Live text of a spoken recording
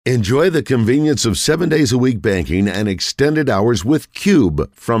Enjoy the convenience of 7 days a week banking and extended hours with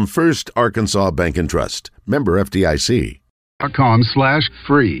Cube from First Arkansas Bank and Trust. Member FDIC.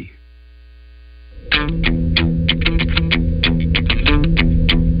 .com/free.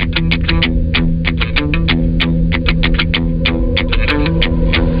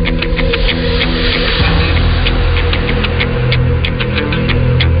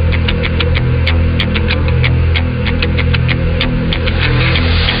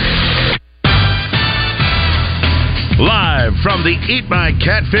 Live from the Eat My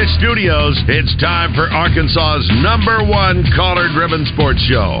Catfish studios, it's time for Arkansas's #1 caller-driven sports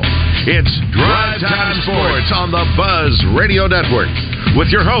show. It's Drive Time Sports on the Buzz Radio Network with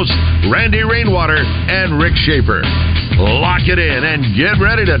your hosts, Randy Rainwater and Rick Shaeffer. Lock it in and get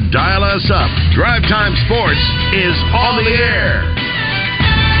ready to dial us up. Drive Time Sports is on the air.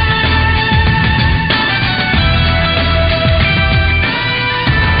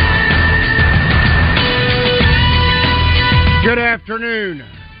 Good afternoon.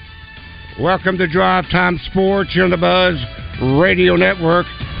 Welcome to Drive Time Sports here on the Buzz Radio Network.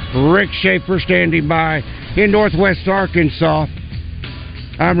 Rick Shaeffer standing by in Northwest Arkansas.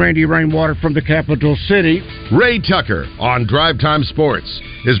 I'm Randy Rainwater from the capital city. Ray Tucker on Drive Time Sports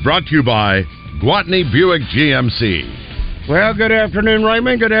is brought to you by Gwatney Buick GMC. Well, good afternoon,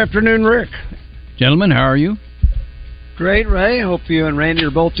 Raymond. Good afternoon, Rick. Gentlemen, how are you? Great, Ray. Hope you and Randy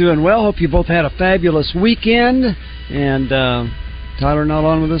are both doing well. Hope you both had a fabulous weekend. And Tyler not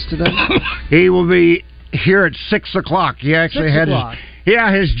on with us today? He will be here at 6 o'clock. He actually had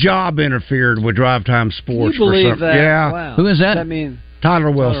his job interfered with Drive Time Sports. You believe for something. that? Yeah. Wow. Who is that? Does that mean Tyler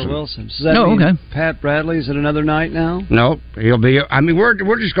Wilson. Tyler Wilson. Does that mean okay. Pat Bradley's at another night now? Nope. He'll be. I mean, we're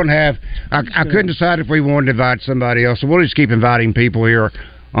just going to have. I couldn't decide if we wanted to invite somebody else, so we'll just keep inviting people here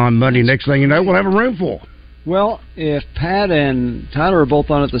on Monday. Next thing you know, we'll have a room full. Well, if Pat and Tyler are both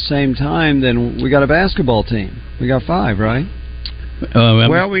on at the same time, then we got a basketball team. We got 5, right?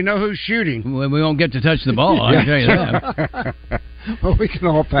 Well, we know who's shooting. We won't get to touch the ball. I can tell you that. Well, we can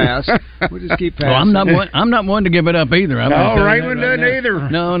all pass. We'll just keep passing. Well, I'm not one to give it up either. Raymond doesn't either.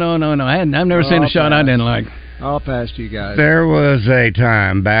 No. I've never seen a shot I didn't like. I'll pass to you guys. There was a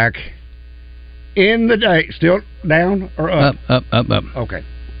time back in the day. Still down or up? Up. Okay.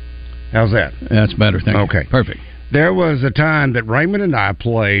 How's that? That's better. Thank you. Okay. Perfect. There was a time that Raymond and I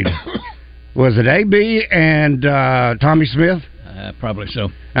played. Was it AB and Tommy Smith? Probably so.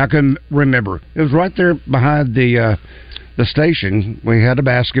 I can remember. It was right there behind the station. We had a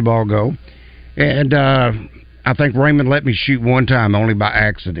basketball go, and I think Raymond let me shoot one time, only by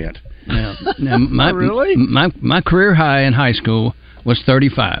accident. Now, really? My career high in high school was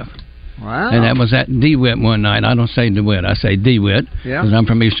 35. Wow. And that was at DeWitt one night. I don't say DeWitt, I say DeWitt, because I'm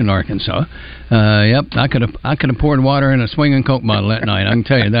from Eastern Arkansas. Yep, I could have poured water in a swinging Coke bottle that night. I can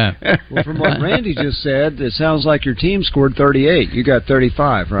tell you that. Well, from what Randy just said, it sounds like your team scored 38. You got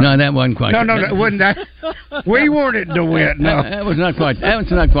 35, right? No, that wasn't quite. No, it wasn't that. We weren't at DeWitt. No, that was not quite. That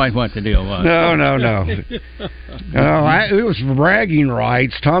was not quite what the deal was. No. It was bragging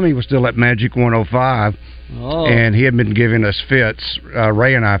rights. Tommy was still at Magic 105. Oh. And he had been giving us fits,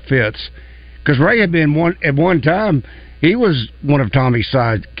 Ray and I fits, because Ray had been at one time. He was one of Tommy's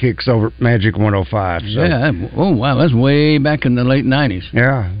sidekicks over at Magic 105. So. Yeah. Oh wow, that's way back in the late '90s.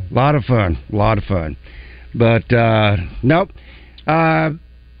 Yeah, a lot of fun. But nope.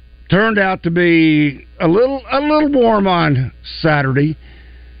 Turned out to be a little warm on Saturday.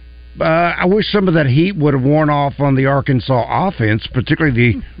 I wish some of that heat would have worn off on the Arkansas offense, particularly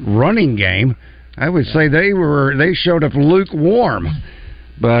the running game. I would say they showed up lukewarm,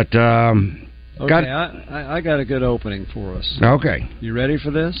 but I got a good opening for us. Okay, you ready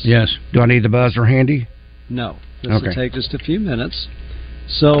for this? Yes. Do I need the buzzer handy? No. This will take just a few minutes.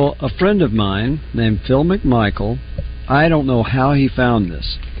 So, a friend of mine named Phil McMichael, I don't know how he found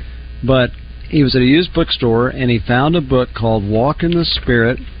this, but he was at a used bookstore and he found a book called "Walk in the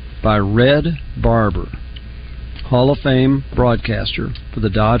Spirit" by Red Barber, Hall of Fame broadcaster for the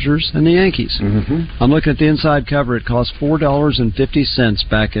Dodgers and the Yankees. Mm-hmm. I'm looking at the inside cover. It cost $4.50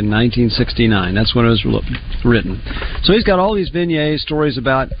 back in 1969. That's when it was written. So he's got all these vignettes, stories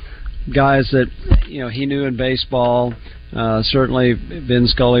about guys that he knew in baseball. Certainly, Vin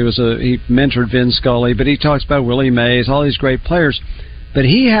Scully he mentored Vin Scully, but he talks about Willie Mays, all these great players. But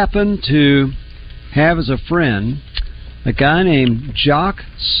he happened to have as a friend a guy named Jock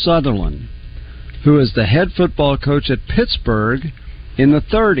Sutherland, who was the head football coach at Pittsburgh in the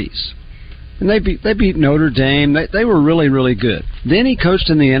 30s. And they beat Notre Dame. They were really, really good. Then he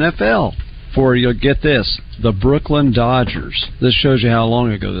coached in the NFL for, you'll get this, the Brooklyn Dodgers. This shows you how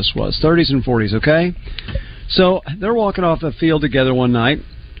long ago this was. 30s and 40s, okay? So they're walking off the field together one night,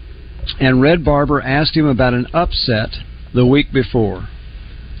 and Red Barber asked him about an upset the week before.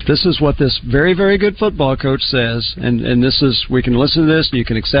 This is what this very, very good football coach says, and this is, we can listen to this, and you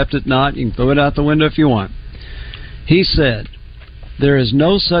can accept it, not, you can throw it out the window if you want. He said, "There is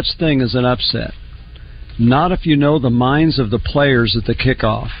no such thing as an upset, not if you know the minds of the players at the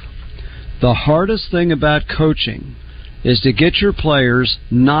kickoff. The hardest thing about coaching is to get your players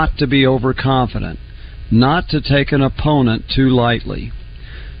not to be overconfident, not to take an opponent too lightly.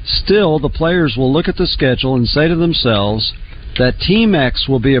 Still, the players will look at the schedule and say to themselves that Team X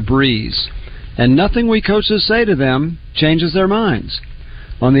will be a breeze, and nothing we coaches say to them changes their minds.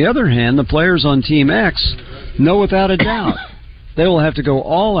 On the other hand, the players on Team X know without a doubt they will have to go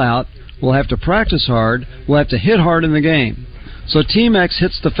all out, will have to practice hard, will have to hit hard in the game. So Team X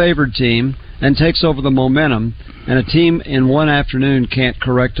hits the favored team and takes over the momentum, and a team in one afternoon can't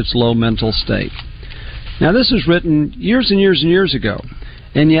correct its low mental state." Now, this was written years and years and years ago,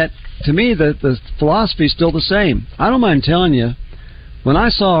 and yet, to me, the philosophy is still the same. I don't mind telling you, when I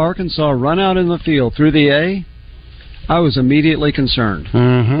saw Arkansas run out in the field through the A, I was immediately concerned.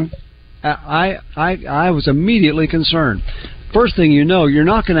 Mm-hmm. I was immediately concerned. First thing you know, you're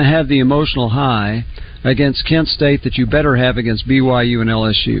not going to have the emotional high against Kent State that you better have against BYU and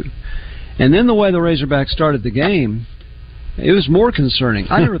LSU. And then the way the Razorbacks started the game, it was more concerning.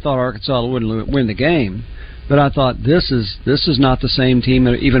 I never thought Arkansas wouldn't win the game, but I thought this is not the same team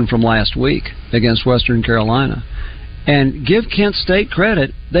even from last week against Western Carolina. And give Kent State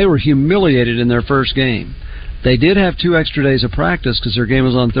credit, they were humiliated in their first game. They did have 2 extra days of practice because their game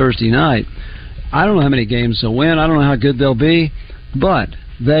was on Thursday night. I don't know how many games they'll win. I don't know how good they'll be, but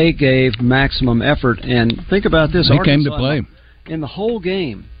they gave maximum effort. And think about this. They Arkansas came to play. In the whole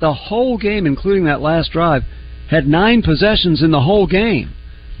game, including that last drive, had 9 possessions in the whole game.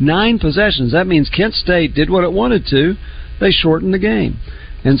 9 possessions. That means Kent State did what it wanted to. They shortened the game.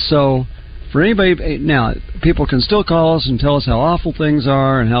 And so, for anybody, now, people can still call us and tell us how awful things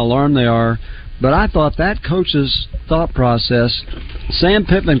are and how alarmed they are, but I thought that coach's thought process, Sam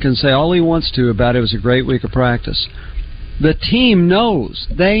Pittman can say all he wants to about it was a great week of practice. The team knows.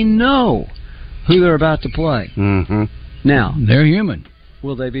 They know who they're about to play. Mm-hmm. Now, they're human.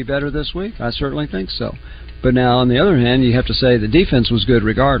 Will they be better this week? I certainly think so. But now, on the other hand, you have to say the defense was good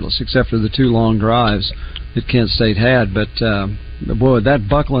regardless, except for the 2 long drives that Kent State had. But, boy, that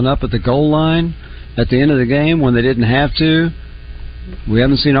buckling up at the goal line at the end of the game when they didn't have to, we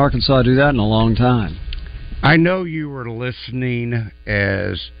haven't seen Arkansas do that in a long time. I know you were listening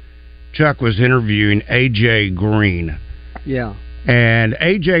as Chuck was interviewing A.J. Green. Yeah. And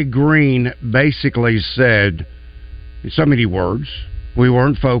A.J. Green basically said, in so many words, we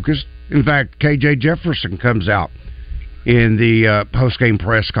weren't focused. In fact, K.J. Jefferson comes out in the post-game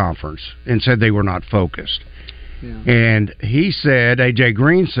press conference and said they were not focused. Yeah. And he said, A.J.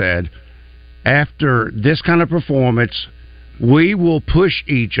 Green said, after this kind of performance, we will push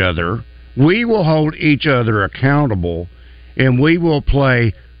each other, we will hold each other accountable, and we will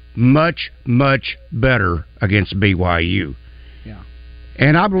play much, much better against BYU. Yeah.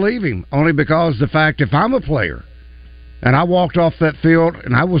 And I believe him, only because the fact, if I'm a player, and I walked off that field,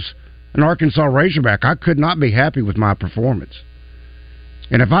 and I was an Arkansas Razorback, I could not be happy with my performance.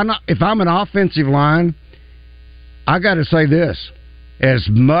 And if I'm an offensive line, I got to say this: as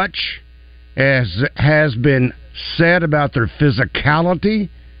much as has been said about their physicality,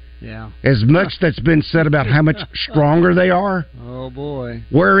 yeah, as much that's been said about how much stronger they are. Oh boy,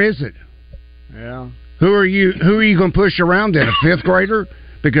 where is it? Yeah, who are you going to push around then? A 5th grader?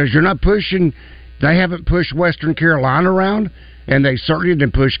 Because you're not pushing. They haven't pushed Western Carolina around, and they certainly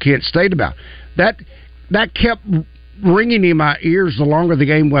didn't push Kent State about. That kept ringing in my ears the longer the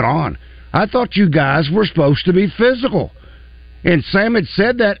game went on. I thought you guys were supposed to be physical. And Sam had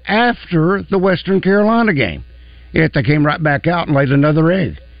said that after the Western Carolina game. Yet they came right back out and laid another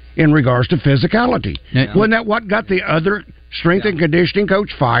egg in regards to physicality. Yeah. Wasn't that what got the other strength and conditioning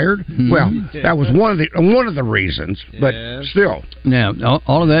coach fired? Mm-hmm. Well, that was one of the reasons, but still. Now,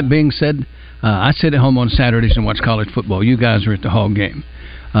 all of that being said, I sit at home on Saturdays and watch college football. You guys are at the Hog game.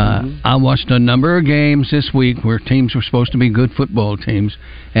 I watched a number of games this week where teams were supposed to be good football teams,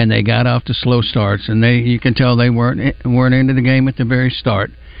 and they got off to slow starts, and you can tell they weren't into the game at the very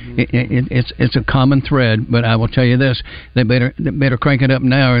start. It's a common thread, but I will tell you this: they better crank it up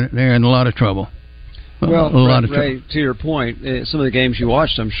now. They're in a lot of trouble. Well, Ray, to your point, some of the games you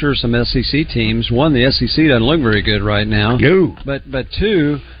watched, I'm sure some SEC teams. One, the SEC doesn't look very good right now. No. But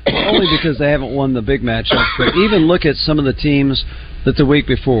two, only because they haven't won the big matchups. But even look at some of the teams that the week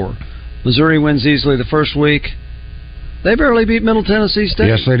before. Missouri wins easily the first week. They barely beat Middle Tennessee State.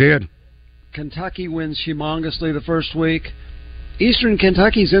 Yes, they did. Kentucky wins humongously the first week. Eastern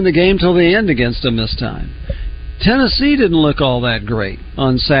Kentucky's in the game till the end against them this time. Tennessee didn't look all that great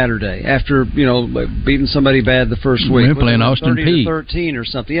on Saturday after, beating somebody bad the first week. They're playing Austin Peay. 13 or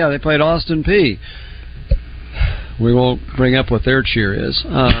something. Yeah, they played Austin Peay. We won't bring up what their cheer is.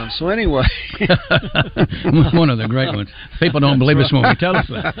 So anyway. One of the great ones. People don't believe us when we tell us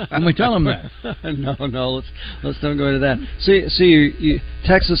that. When we tell them that. No, let's don't go into that. See,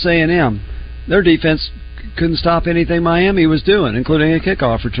 Texas A&M, their defense couldn't stop anything Miami was doing, including a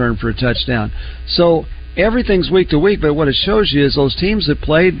kickoff return for a touchdown. So everything's week to week, but what it shows you is those teams that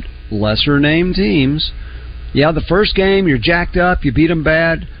played lesser-named teams, the first game, you're jacked up, you beat them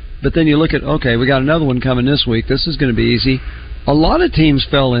bad, but then you look at, okay, we got another one coming this week, this is going to be easy. A lot of teams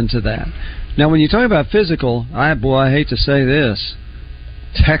fell into that. Now, when you talk about physical, I hate to say this,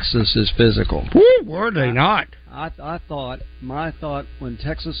 Texas is physical. Woo, were they not? My thought when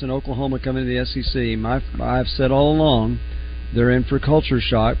Texas and Oklahoma come into the SEC, I've said all along, they're in for culture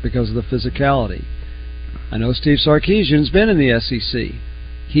shock because of the physicality. I know Steve Sarkisian's been in the SEC.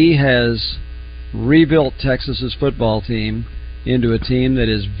 He has rebuilt Texas's football team into a team that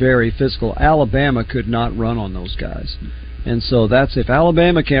is very physical. Alabama could not run on those guys. And so if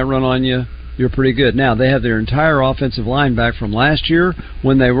Alabama can't run on you, you're pretty good. Now, they have their entire offensive line back from last year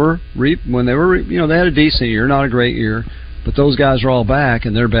when they had a decent year, not a great year, but those guys are all back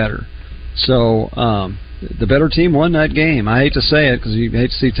and they're better. So, the better team won that game. I hate to say it because you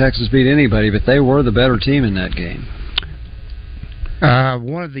hate to see Texas beat anybody, but they were the better team in that game.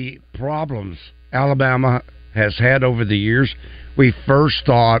 One of the problems Alabama has had over the years, we first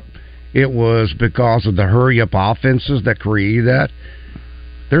thought it was because of the hurry-up offenses that created that.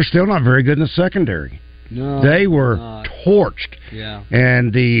 They're still not very good in the secondary. No, they were torched. Yeah.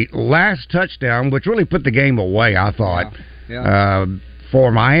 And the last touchdown, which really put the game away, I thought,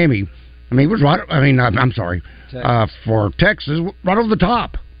 for Miami, it was right. I'm sorry, for Texas, right over the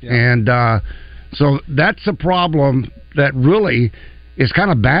top. Yeah. And so that's a problem that really is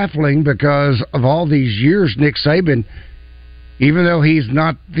kind of baffling because of all these years Nick Saban, even though he's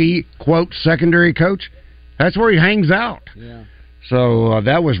not the, quote, secondary coach, that's where he hangs out. Yeah. So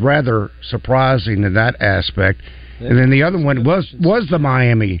that was rather surprising in that aspect. And then the other one was the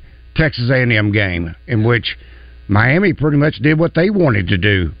Miami-Texas A&M game, in which Miami pretty much did what they wanted to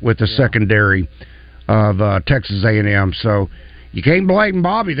do with the secondary of Texas A&M. So you can't blame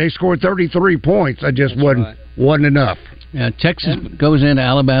Bobby. They scored 33 points. That just wasn't enough. Yeah, Texas goes into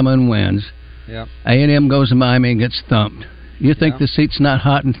Alabama and wins. Yep. A&M goes to Miami and gets thumped. You think the seat's not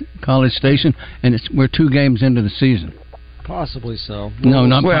hot in College Station, and we're 2 games into the season. Possibly so. No,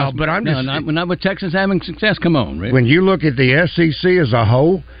 not well, possibly. But I'm just not with Texas having success. Come on, Rick. When you look at the SEC as a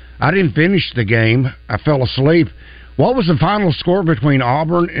whole, I didn't finish the game. I fell asleep. What was the final score between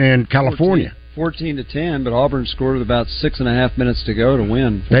Auburn and California? 14-10, but Auburn scored with about 6.5 minutes to go to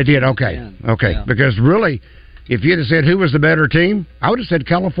win. They did, okay. Yeah. Because really, if you'd have said who was the better team, I would have said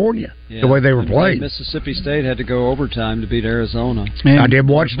California, the way they were playing. Mississippi State had to go overtime to beat Arizona. I did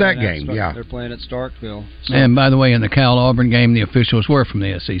watch that game, They're playing at Starkville. So. And by the way, in the Cal-Auburn game, the officials were from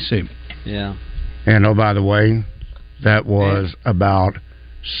the SEC. Yeah. And oh, by the way, that was about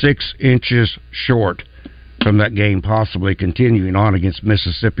 6 inches short from that game possibly continuing on against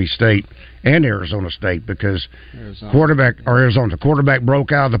Mississippi State and Arizona State because the quarterback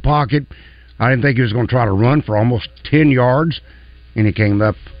broke out of the pocket. I didn't think he was going to try to run for almost 10 yards, and he came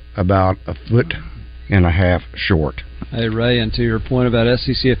up about 1.5 feet short. Hey, Ray, and to your point about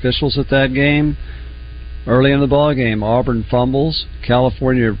SEC officials at that game, early in the ball game, Auburn fumbles.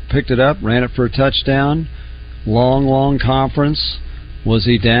 California picked it up, ran it for a touchdown. Long conference. Was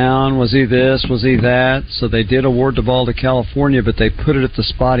he down? Was he this? Was he that? So they did award the ball to California, but they put it at the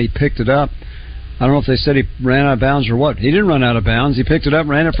spot he picked it up. I don't know if they said he ran out of bounds or what. He didn't run out of bounds. He picked it up and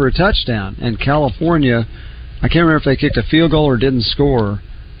ran it for a touchdown. And California, I can't remember if they kicked a field goal or didn't score.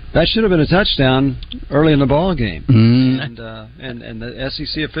 That should have been a touchdown early in the ball game. And the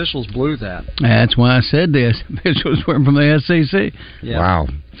SEC officials blew that. That's why I said the officials were from the SEC. Yeah. Wow.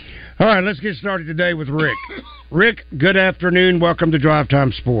 All right, let's get started today with Rick. Rick, good afternoon. Welcome to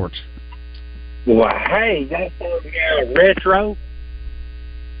Drivetime Sports. Well, hey, that's retro.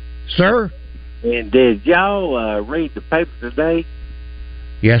 Sir? And did y'all read the paper today?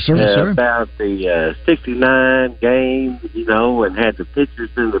 Yes, sir. About the 69 game, and had the pictures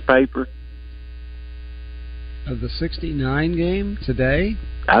in the paper? Of the 69 game today?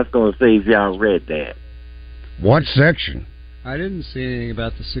 I was going to see if y'all read that. What section? I didn't see anything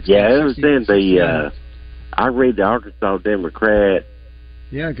about the 69. Yeah, it was in the... I read the Arkansas Democrat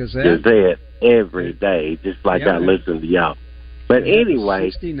Gazette every day, just like I listen to y'all. But anyway,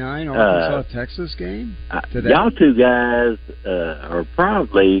 69 Arkansas Texas game. Y'all two guys are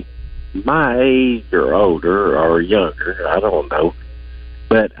probably my age or older or younger. I don't know.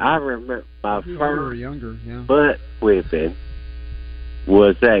 But I remember my first butt whipping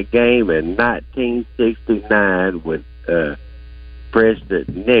was that game in 1969 with President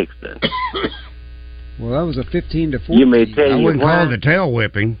Nixon. Well, that was a 15-14. You may tell you I wouldn't why. call it a tail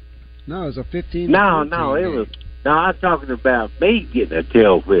whipping. No, it was a 15. No, it was. No, I'm talking about me getting a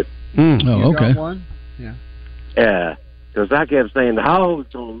tail whip. Oh, okay. Got one? Yeah. Yeah, because I kept saying the Hogs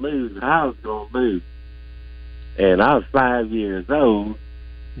gonna lose, the Hogs gonna lose, and I was 5 years old,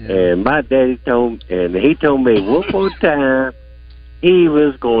 and my daddy told me one more time he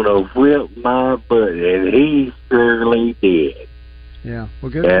was gonna whip my butt, and he surely did. Yeah,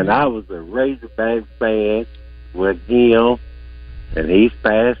 well, good. And I was a Razorback fan with him, and he's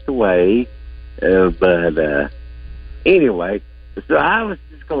passed away. But anyway, so I was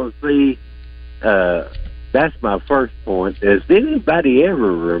just going to see. That's my first point. Does anybody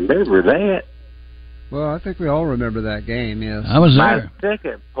ever remember that? Well, I think we all remember that game. Yes, I was there. My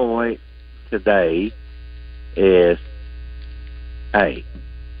second point today is, hey,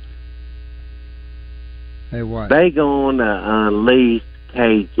 what? They gonna unleash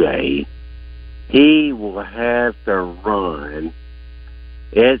KJ. He will have to run.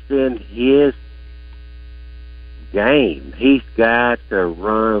 It's in his game. He's got to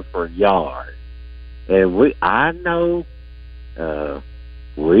run for yards. And I know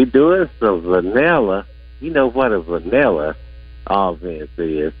we're doing some vanilla. You know what a vanilla offense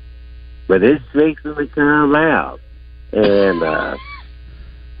is. But it's fixing to come out. And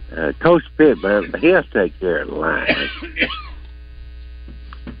Coach Pittman, he'll take care of the line.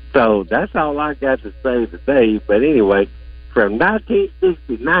 So that's all I got to say today. But anyway, from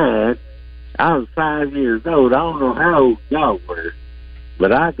 1969, I was 5 years old. I don't know how old y'all were,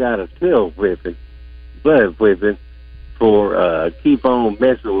 but I got a tail whipping, butt whipping for keep on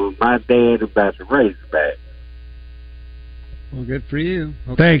messing with my dad about the Razorback. Well, good for you.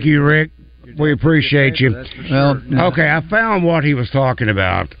 Okay. Thank you, Rick. We appreciate you. Well, okay, I found what he was talking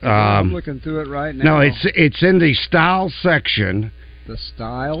about. I'm looking through it right now. No, it's in the style section. The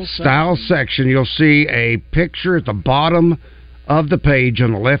style section. You'll see a picture at the bottom of the page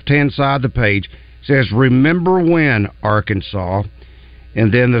on the left-hand side of the page. It says, "Remember when, Arkansas?"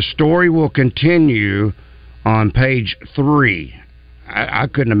 And then the story will continue on page 3. I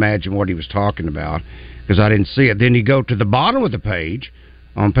couldn't imagine what he was talking about because I didn't see it. Then you go to the bottom of the page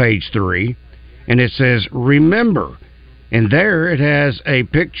on page 3, and it says, "Remember." And there it has a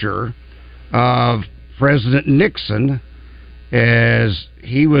picture of President Nixon as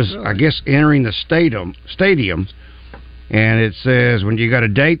he was, I guess, entering the stadium. And it says, when you got a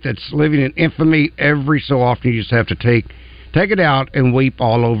date that's living in infamy, every so often you just have to take it out and weep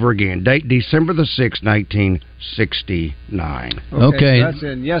all over again. Date December the 6th, 1969. Okay. That's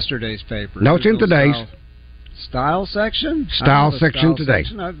in yesterday's paper. No, it's in today's. Style section? Style section today.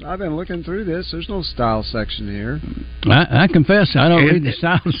 I've been looking through this. There's no style section here. I confess, I don't read the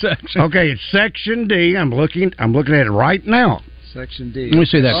style section. Okay, it's section D. I'm looking at it right now. Section D. Let me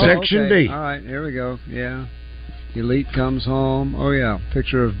see that. Section D. All right, here we go. Yeah. Elite comes home. Oh, yeah.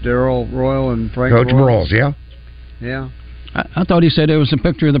 Picture of Darrell Royal and Frank Coach Broyles, yeah. Yeah. I thought he said there was a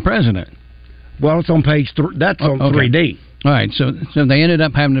picture of the president. Well, it's on page 3. That's on 3D. All right, so they ended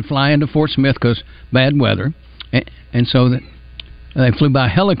up having to fly into Fort Smith because bad weather. And so they flew by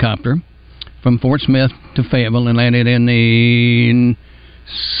helicopter from Fort Smith to Fayetteville and landed in the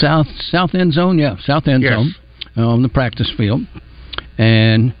south end zone. Yeah, south end zone on the practice field.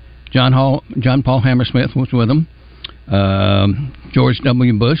 And John Paul Hammersmith was with them. George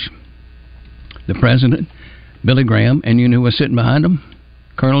W. Bush, the president, Billy Graham, and you know who was sitting behind him?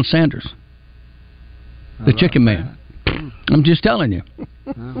 Colonel Sanders, the chicken man. I'm just telling you.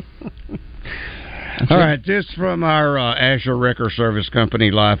 All right, this from our Asher Record Service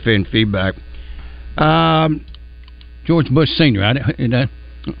Company live feed feedback. George Bush Sr.,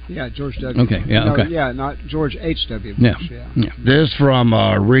 yeah, George W. Okay, yeah, no, okay. Yeah, not George H.W. Bush. Yeah. This from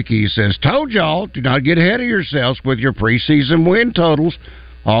Ricky says, "Told y'all, do not get ahead of yourselves with your preseason win totals.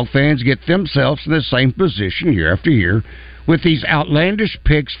 All fans get themselves in the same position year after year with these outlandish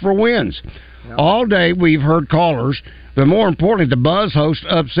picks for wins. Yep. All day we've heard callers, but more importantly, the Buzz host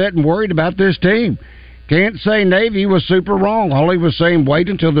upset and worried about this team. Can't say Navy was super wrong. All he was saying, wait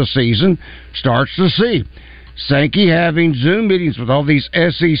until the season starts to see. Sankey having Zoom meetings with all these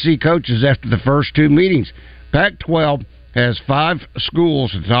SEC coaches after the first 2 meetings. Pac-12 has 5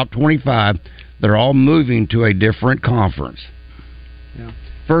 schools in the top 25. They're all moving to a different conference. Yeah.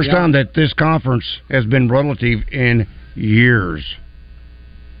 First time that this conference has been relative in years.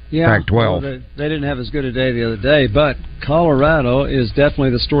 Yeah, Pac-12. well, they didn't have as good a day the other day, but Colorado is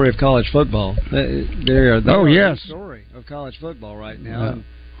definitely the story of college football. They are the story of college football right now.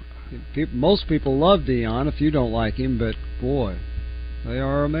 Yeah. Most people love Deion, if you don't like him, but boy, they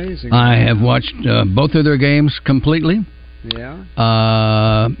are amazing. I have watched both of their games completely. Yeah.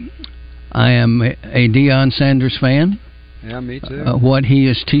 I am a Deion Sanders fan. Yeah, me too. What he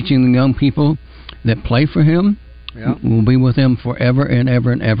is teaching the young people that play for him will be with him forever and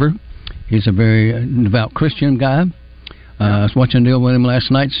ever and ever. He's a very devout Christian guy. I was watching a deal with him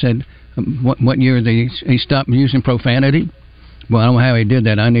last night. Said what year he stopped using profanity. Well, I don't know how he did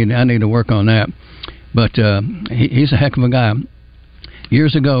that. I need to work on that. But he's a heck of a guy.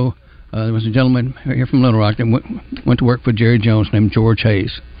 Years ago, there was a gentleman here from Little Rock that went to work for Jerry Jones named George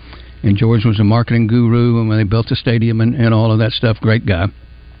Hayes. And George was a marketing guru, and when they built the stadium and all of that stuff, great guy.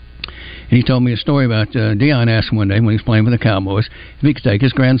 And he told me a story about Deion asked him one day when he was playing with the Cowboys if he could take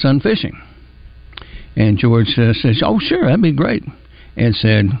his grandson fishing. And George says, "Oh, sure, that'd be great." And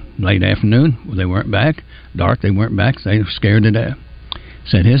said, late afternoon, they weren't back. Dark, they weren't back. They were scared to death.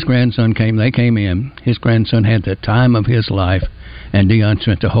 Said his grandson they came in. His grandson had the time of his life, and Deion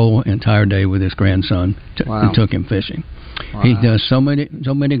spent the whole entire day with his grandson and took him fishing. Wow. He does so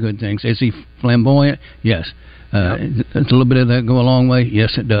many good things. Is he flamboyant? Yes. Does a little bit of that go a long way?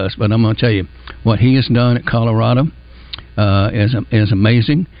 Yes, it does. But I'm going to tell you, what he has done at Colorado is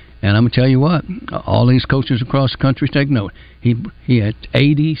amazing. And I'm going to tell you what, all these coaches across the country take note. He had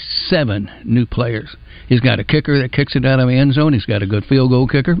 87 new players. He's got a kicker that kicks it out of the end zone. He's got a good field goal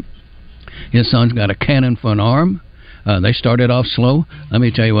kicker. His son's got a cannon for an arm. They started off slow. Let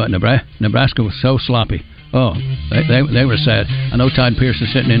me tell you what, Nebraska was so sloppy. Oh, they were sad. I know Todd Pierce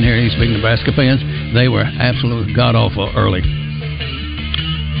is sitting in here. He's big Nebraska fans. They were absolutely god-awful early.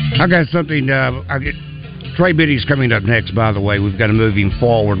 I got something. Trey Biddy's coming up next, by the way. We've got to move him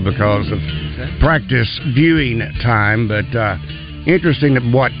forward because of practice viewing time. But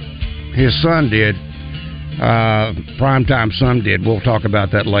interesting what his son did, primetime son did. We'll talk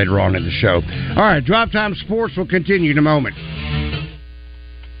about that later on in the show. All right, Drive Time Sports will continue in a moment.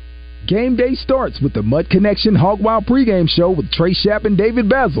 Game day starts with the Mud Connection Hog Wild pregame show with Trey Shapp and David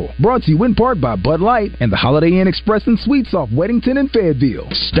Basil. Brought to you in part by Bud Light and the Holiday Inn Express and Suites off Weddington and Fayetteville.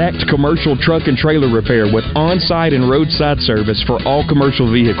 Stacked commercial truck and trailer repair with on-site and roadside service for all commercial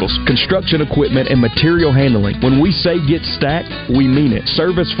vehicles, construction equipment, and material handling. When we say get stacked, we mean it.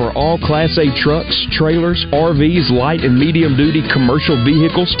 Service for all Class A trucks, trailers, RVs, light and medium-duty commercial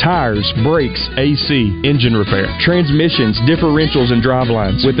vehicles, tires, brakes, AC, engine repair, transmissions, differentials, and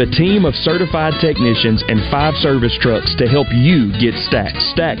drivelines. With a team of certified technicians and 5 service trucks to help you get stacked.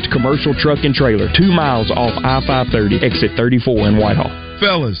 Stacked commercial truck and trailer, 2 miles off I-530, exit 34 in Whitehall.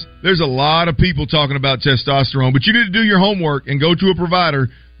 Fellas, there's a lot of people talking about testosterone, but you need to do your homework and go to a provider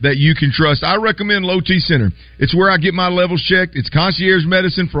that you can trust. I recommend Low T Center. It's where I get my levels checked. It's concierge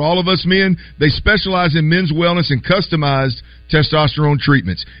medicine for all of us men. They specialize in men's wellness and customized testosterone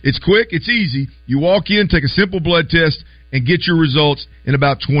treatments. It's quick, it's easy. You walk in, take a simple blood test, and get your results in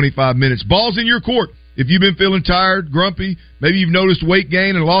about 25 minutes. Ball's in your court. If you've been feeling tired, grumpy, maybe you've noticed weight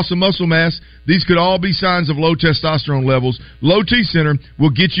gain and loss of muscle mass, these could all be signs of low testosterone levels. Low T Center will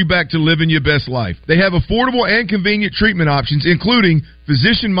get you back to living your best life. They have affordable and convenient treatment options, including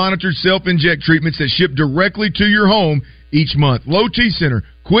physician-monitored self-inject treatments that ship directly to your home each month. Low T Center,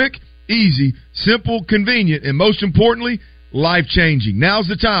 quick, easy, simple, convenient, and most importantly, life-changing. Now's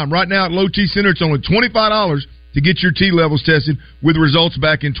the time. Right now at Low T Center, it's only $25 to get your T levels tested with results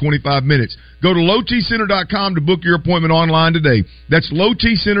back in 25 minutes. Go to lowtcenter.com to book your appointment online today. That's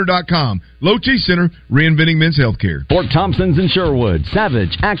lowtcenter.com. Low T Center, reinventing men's healthcare. Fort Thompson's in Sherwood.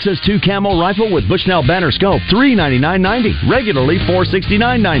 Savage Access 2 Camo Rifle with Bushnell Banner Scope, $399.90. Regularly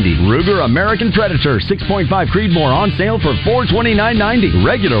 $469.90. Ruger American Predator 6.5 Creedmoor on sale for $429.90.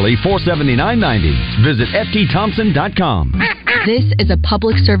 Regularly $479.90. Visit ftthompson.com. This is a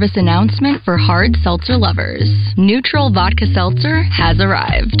public service announcement for hard seltzer lovers. Neutral Vodka Seltzer has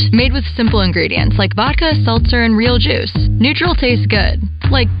arrived. Made with simple ingredients like vodka, seltzer, and real juice. Neutral tastes good.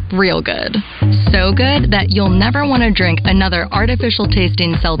 Like real good. So good that you'll never want to drink another artificial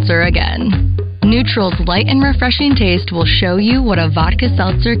tasting seltzer again. Neutral's light and refreshing taste will show you what a vodka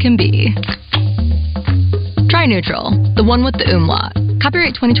seltzer can be. Try Neutral, the one with the umlaut.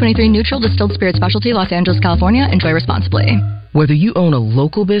 Copyright 2023 Neutral Distilled Spirit Specialty, Los Angeles, California. Enjoy responsibly. Whether you own a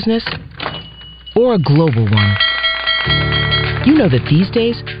local business or a global one, you know that these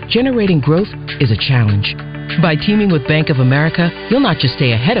days, generating growth is a challenge. By teaming with Bank of America, you'll not just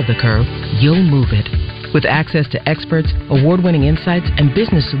stay ahead of the curve, you'll move it. With access to experts, award-winning insights, and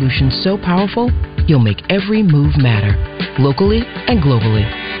business solutions so powerful, you'll make every move matter, locally and globally.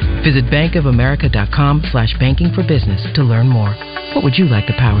 Visit bankofamerica.com/banking for business to learn more. What would you like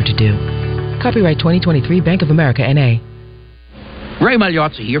the power to do? Copyright 2023 Bank of America, N.A. Ray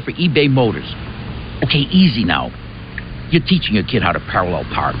Magliozzi here for eBay Motors. Okay, easy now. You're teaching your kid how to parallel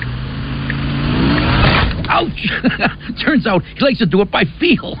park. Ouch! Turns out he likes to do it by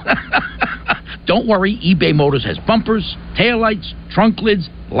feel. Don't worry, eBay Motors has bumpers, taillights, trunk lids,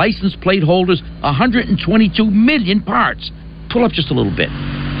 license plate holders, 122 million parts. Pull up just a little bit.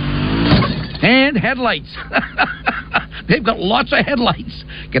 And headlights. They've got lots of headlights.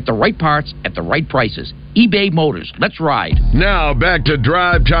 Get the right parts at the right prices. eBay Motors. Let's ride. Now back to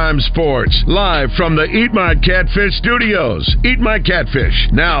Drive Time Sports, live from the Eat My Catfish studios. Eat My Catfish,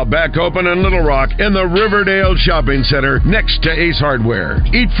 now back open in Little Rock in the Riverdale Shopping Center next to Ace Hardware.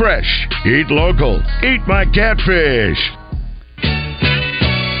 Eat fresh. Eat local. Eat My Catfish.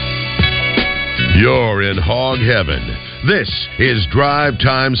 You're in hog heaven. This is Drive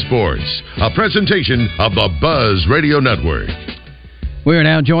Time Sports, a presentation of the Buzz Radio Network. We are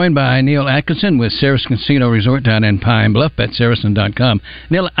now joined by Neil Atkinson with Saracen Casino Resort down in Pine Bluff at Saracen.com.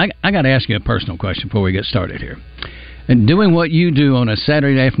 Neil, I got to ask you a personal question before we get started here. And doing what you do on a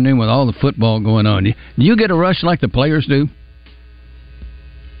Saturday afternoon with all the football going on, do you get a rush like the players do?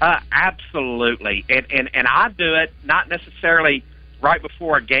 Absolutely. And I do it not necessarily right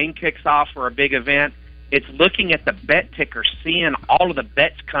before a game kicks off or a big event. It's looking at the bet ticker, seeing all of the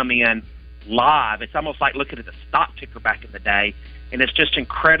bets come in live. It's almost like looking at the stock ticker back in the day, and it's just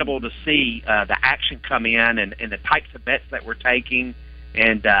incredible to see the action come in and the types of bets that we're taking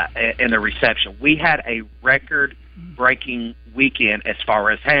and the reception. We had a record-breaking weekend as far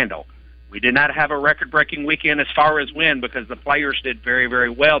as handle. We did not have a record-breaking weekend as far as win because the players did very, very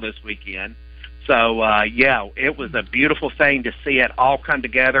well this weekend. So, it was a beautiful thing to see it all come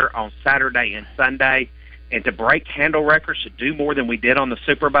together on Saturday and Sunday. And to break handle records, to do more than we did on the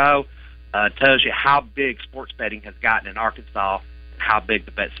Super Bowl, tells you how big sports betting has gotten in Arkansas and how big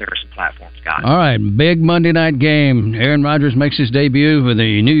the Bet Saracen platform's gotten. All right, big Monday night game. Aaron Rodgers makes his debut with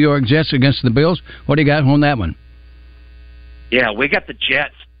the New York Jets against the Bills. What do you got on that one? Yeah, we got the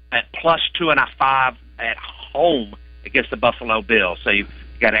Jets at plus 2.5 at home against the Buffalo Bills. So you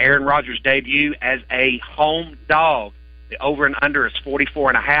got Aaron Rodgers' debut as a home dog. The over and under is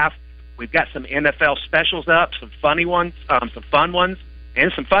 44.5. We've got some NFL specials up, some funny ones, some fun ones,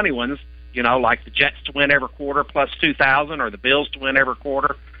 and some funny ones. You know, like the Jets to win every quarter plus 2,000, or the Bills to win every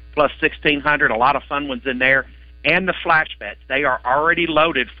quarter plus 1,600. A lot of fun ones in there, and the flash bets. They are already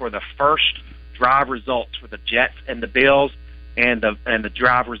loaded for the first drive results for the Jets and the Bills, and the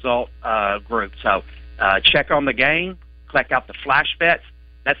drive result group. So check on the game, click out the flash bets.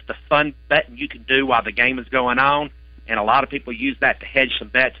 That's the fun betting you can do while the game is going on. And a lot of people use that to hedge some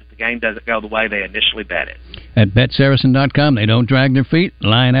bets if the game doesn't go the way they initially bet it. At BetSaracen.com, they don't drag their feet.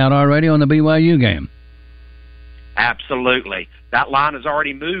 Line out already on the BYU game. Absolutely. That line has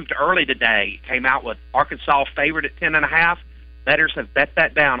already moved early today. It came out with Arkansas favored at 10.5. Bettors have bet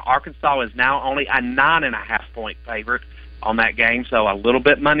that down. Arkansas is now only a 9.5-point favorite on that game. So a little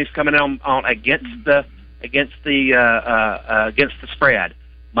bit money's coming on against the spread.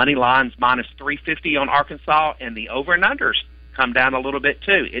 Money lines minus 350 on Arkansas, and the over and unders come down a little bit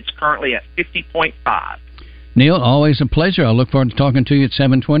too. It's currently at 50.5. Neil, always a pleasure. I look forward to talking to you at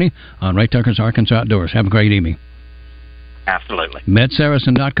 7:20 on Ray Tucker's Arkansas Outdoors. Have a great evening. Absolutely.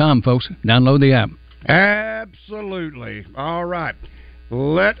 BetSaracen.com, folks. Download the app. Absolutely. All right.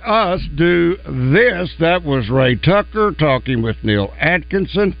 Let us do this. That was Ray Tucker talking with Neil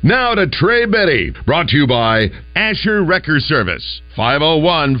Atkinson. Now to Trey Betty, brought to you by Asher Wrecker Service,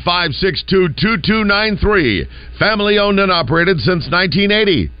 501-562-2293. Family owned and operated since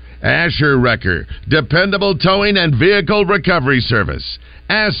 1980. Asher Wrecker, dependable towing and vehicle recovery service.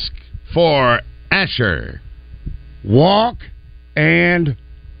 Ask for Asher. Walk and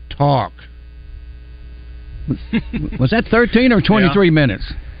talk. Was that 13 or 23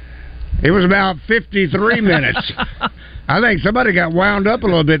 minutes? It was about 53 minutes. I think somebody got wound up a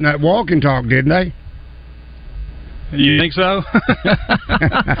little bit in that walk and talk, didn't they? You think so?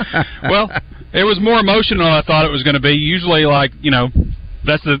 Well, it was more emotional than I thought it was going to be. Usually,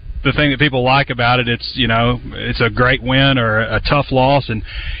 that's the thing that people like about it. It's, it's a great win or a tough loss. And,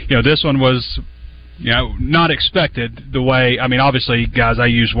 this one was, not expected the way, obviously, guys, I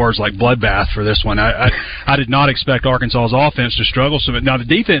use words like bloodbath for this one. I did not expect Arkansas's offense to struggle. So now the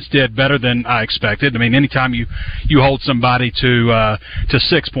defense did better than I expected. Anytime you hold somebody to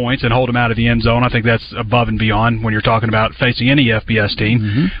 6 points and hold them out of the end zone, I think that's above and beyond when you're talking about facing any FBS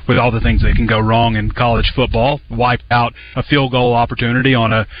team with all the things that can go wrong in college football. Wipe out a field goal opportunity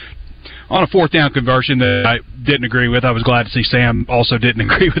on a on a fourth down conversion that I didn't agree with. I was glad to see Sam also didn't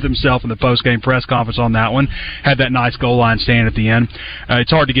agree with himself in the post-game press conference on that one. Had that nice goal line stand at the end.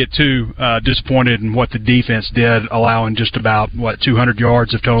 It's hard to get too disappointed in what the defense did, allowing just about, 200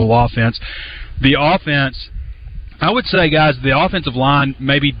 yards of total offense. The offense, I would say, guys, the offensive line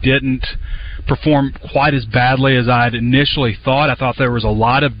maybe didn't perform quite as badly as I had initially thought. I thought there was a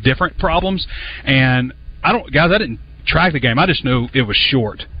lot of different problems, and I didn't track the game. I just knew it was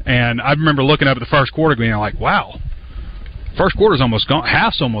short. And I remember looking up at the first quarter being like, wow, first quarter's almost gone,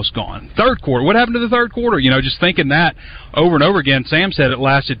 half's almost gone. Third quarter, what happened to the third quarter? Just thinking that over and over again. Sam said it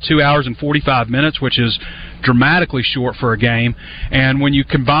lasted 2 hours and 45 minutes, which is dramatically short for a game. And when you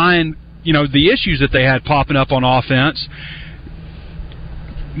combine, the issues that they had popping up on offense,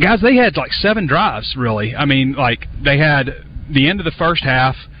 guys, they had 7 drives, really. I mean, they had the end of the first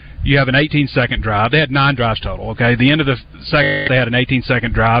half, you have an 18-second drive. They had 9 drives total, okay? The end of the second, they had an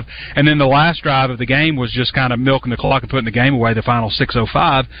 18-second drive. And then the last drive of the game was just kind of milking the clock and putting the game away, the final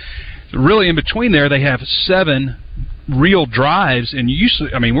 6:05. Really, in between there, they have 7 real drives. And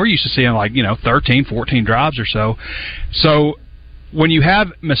we're used to seeing 13, 14 drives or so. So when you have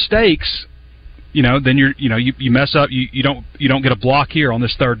mistakes, then you mess up. You don't get a block here on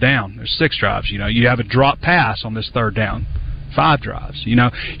this third down. There's 6 drives. You have a drop pass on this third down. 5 drives.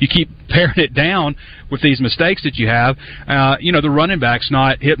 You keep paring it down with these mistakes that you have. The running back's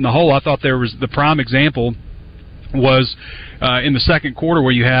not hitting the hole. I thought there was the prime example was in the second quarter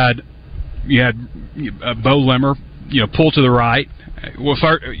where you had Bo Limmer, pull to the right. Well,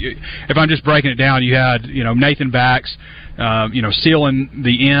 if I'm just breaking it down, you had Nathan Bax, sealing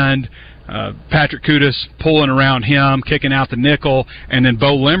the end. Patrick Kudus pulling around him, kicking out the nickel, and then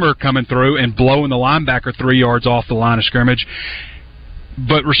Bo Limmer coming through and blowing the linebacker 3 yards off the line of scrimmage.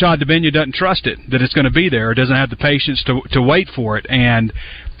 But Rashad Dubenya doesn't trust it, that it's going to be there. Doesn't have the patience to wait for it, and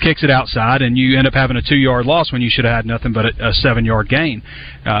kicks it outside, and you end up having a 2-yard loss when you should have had nothing but a 7-yard gain.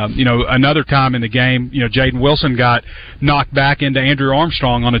 Another time in the game, Jaden Wilson got knocked back into Andrew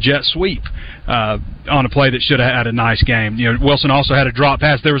Armstrong on a jet sweep on a play that should have had a nice game. Wilson also had a drop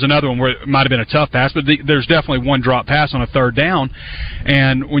pass. There was another one where it might have been a tough pass, but there's definitely one drop pass on a third down.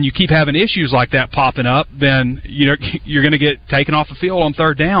 And when you keep having issues like that popping up, then you're going to get taken off the field on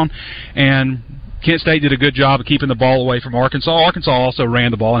third down. And Kent State did a good job of keeping the ball away from Arkansas. Arkansas also ran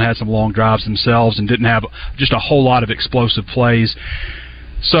the ball and had some long drives themselves and didn't have just a whole lot of explosive plays.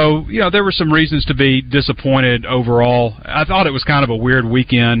 So, there were some reasons to be disappointed overall. I thought it was kind of a weird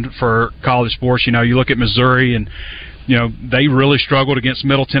weekend for college sports. You look at Missouri and, they really struggled against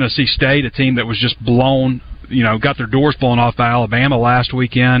Middle Tennessee State, a team that was just blown, got their doors blown off by Alabama last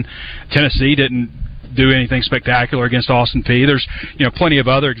weekend. Tennessee didn't do anything spectacular against Austin Peay. There's plenty of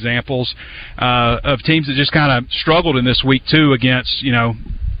other examples of teams that just kind of struggled in this week too against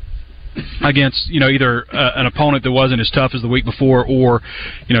either an opponent that wasn't as tough as the week before, or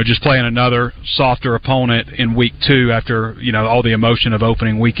just playing another softer opponent in week 2 after all the emotion of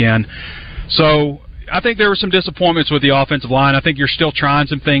opening weekend. So I think there were some disappointments with the offensive line. I think you're still trying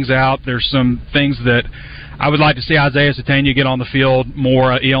some things out. There's some things that I would like to see Isaiah Satania get on the field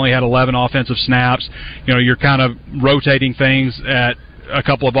more. He only had 11 offensive snaps. You're kind of rotating things at a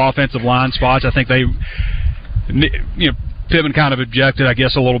couple of offensive line spots. I think they, Pittman kind of objected, I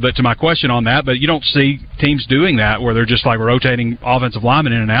guess, a little bit to my question on that, but you don't see teams doing that where they're just rotating offensive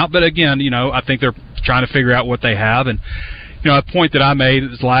linemen in and out. But again, I think they're trying to figure out what they have. And a point that I made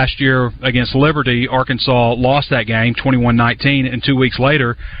is last year against Liberty, Arkansas lost that game 21-19, and 2 weeks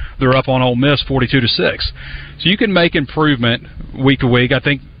later they're up on Ole Miss 42-6. So you can make improvement week to week. I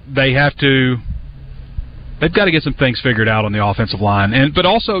think they've got to get some things figured out on the offensive line, but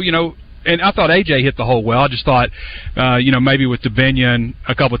also and I thought AJ hit the hole well. I just thought maybe with Dubenya and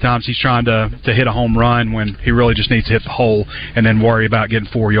a couple of times he's trying to hit a home run when he really just needs to hit the hole and then worry about getting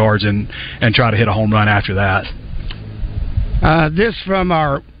 4 yards and try to hit a home run after that. This from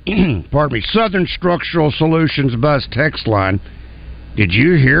our Southern Structural Solutions Bus text line. Did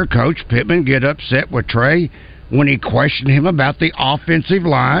you hear Coach Pittman get upset with Trey when he questioned him about the offensive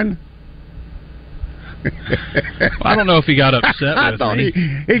line? I don't know if he got upset with me,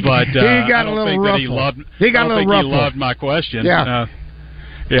 but he got a little ruffled. He loved my question. Yeah,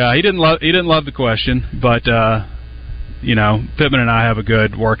 he didn't love the question, but Pittman and I have a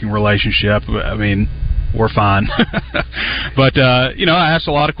good working relationship. I mean, we're fine. But I asked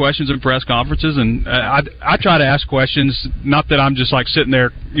a lot of questions in press conferences, and I try to ask questions. Not that I'm just sitting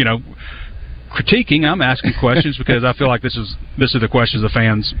there, critiquing. I'm asking questions because I feel like this is the questions the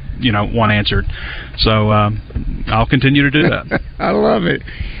fans want answered. So I'll continue to do that. I love it.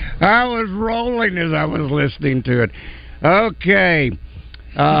 I was rolling as I was listening to it. Okay.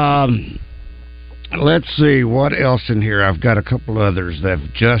 let's see what else in here. I've got a couple others that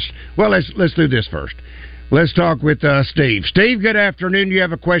have just. Well, let's do this first. Let's talk with Steve. Steve, good afternoon. You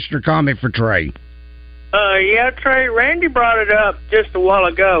have a question or comment for Trey? Yeah, Trey. Randy brought it up just a while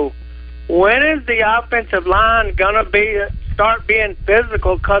ago. When is the offensive line gonna start being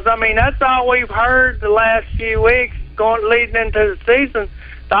physical? Because I mean, that's all we've heard the last few weeks leading into the season.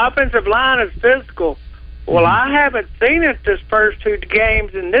 The offensive line is physical. Well, I haven't seen it this first 2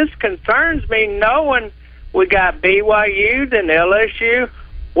 games, and this concerns me knowing we got BYU, then LSU.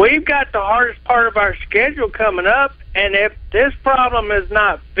 We've got the hardest part of our schedule coming up, and if this problem is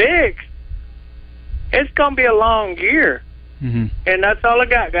not fixed, it's going to be a long year. And that's all I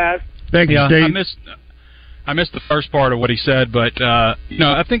got, guys. Thank you, Steve. I missed the first part of what he said, but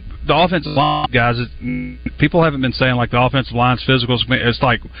I think the offensive line, guys, people haven't been saying like the offensive line's physical. It's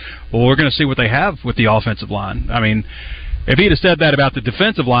like, well, we're going to see what they have with the offensive line. I mean, if he'd have said that about the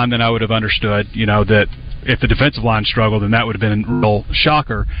defensive line, then I would have understood, that if the defensive line struggled, then that would have been a real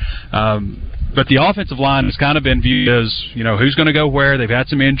shocker. But the offensive line has kind of been viewed as, who's going to go where. They've had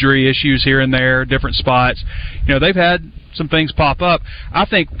some injury issues here and there, different spots. They've had some things pop up. I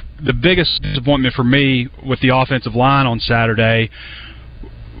think the biggest disappointment for me with the offensive line on Saturday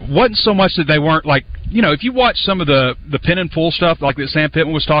wasn't so much that they weren't like, if you watch some of the pin and pull stuff like that Sam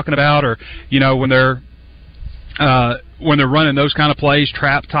Pittman was talking about, or when they're running those kind of plays,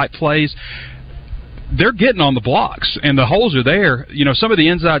 trap type plays, they're getting on the blocks and the holes are there. Some of the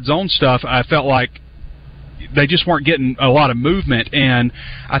inside zone stuff, I felt like they just weren't getting a lot of movement, and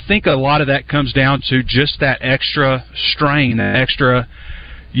I think a lot of that comes down to just that extra strain, that extra,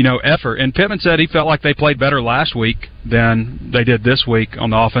 effort. And Pittman said he felt like they played better last week than they did this week on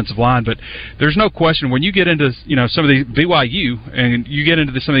the offensive line. But there's no question when you get into, some of these BYU and you get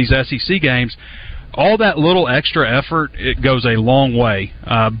into some of these SEC games, all that little extra effort, it goes a long way.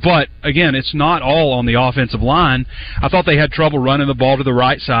 But, again, it's not all on the offensive line. I thought they had trouble running the ball to the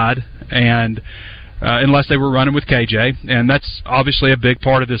right side, and unless they were running with KJ, and that's obviously a big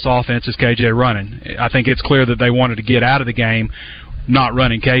part of this offense is KJ running. I think it's clear that they wanted to get out of the game not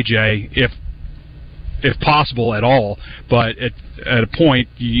running KJ if possible at all. But at a point,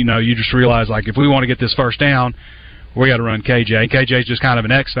 you just realize, like, if we want to get this first down, we got to run KJ. KJ's just kind of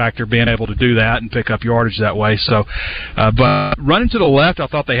an X factor, being able to do that and pick up yardage that way. So, but running to the left, I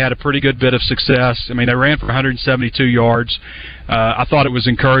thought they had a pretty good bit of success. I mean, they ran for 172 yards. I thought it was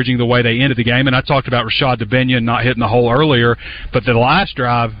encouraging the way they ended the game, and I talked about Rashad Dubinion not hitting the hole earlier, but the last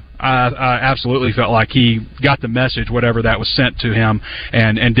drive, I absolutely felt like he got the message, whatever that was sent to him,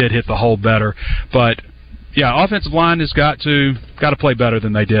 and did hit the hole better. But yeah, offensive line has got to play better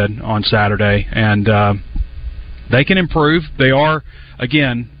than they did on Saturday, and they can improve. They are,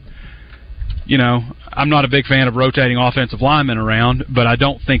 again, I'm not a big fan of rotating offensive linemen around, but I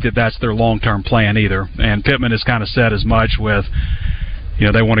don't think that that's their long-term plan either. And Pittman has kind of said as much with,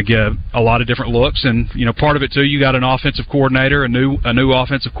 they want to give a lot of different looks. And, part of it, too, you got an offensive coordinator, a new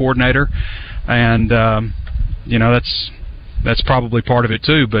offensive coordinator. And, that's probably part of it,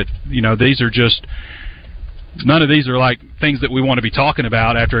 too. But, these are just – none of these are like things that we want to be talking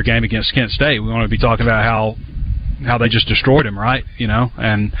about after a game against Kent State. We want to be talking about how they just destroyed him, right?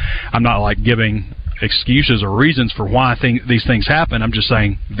 And I'm not like giving excuses or reasons for why these things happen. I'm just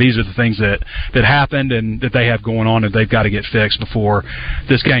saying these are the things that happened and that they have going on, and they've got to get fixed before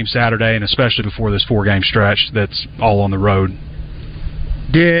this game Saturday, and especially before this 4-game stretch that's all on the road.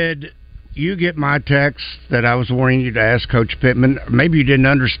 Did you get my text that I was warning you to ask Coach Pittman? Maybe you didn't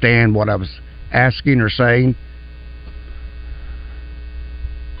understand what I was asking or saying.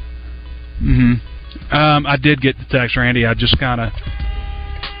 I did get the text, Randy. I just kind of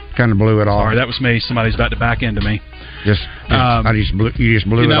blew it off. Sorry, that was me. Somebody's about to back into me. You just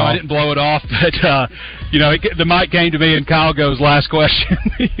blew it off. I didn't blow it off, but the mic came to me, and Kyle goes, "Last question."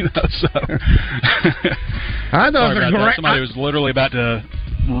 So I thought somebody was literally about to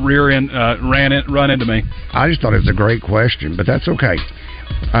run into me. I just thought it was a great question, but that's okay.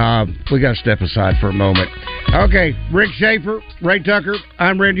 We got to step aside for a moment. Okay, Rick Shaeffer, Ray Tucker,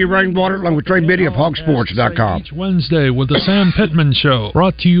 I'm Randy Rainwater, along with Trey Biddy of hogsports.com. Each Wednesday with the Sam Pittman Show,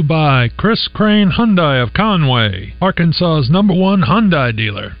 brought to you by Chris Crane Hyundai of Conway, Arkansas's #1 Hyundai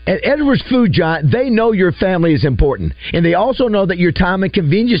dealer. At Edwards Food Giant, they know your family is important, and they also know that your time and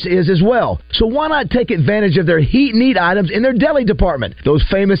convenience is as well. So why not take advantage of their heat and eat items in their deli department? Those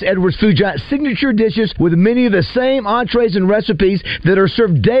famous Edwards Food Giant signature dishes with many of the same entrees and recipes that are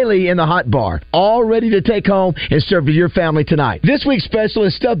served daily in the hot bar, all ready to take home and serve to your family tonight. This week's special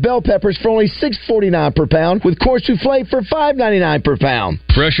is stuffed bell peppers for only $6.49 per pound, with coarse souffle for $5.99 per pound.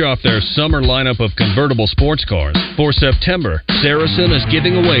 Fresh off their summer lineup of convertible sports cars, for September, Saracen is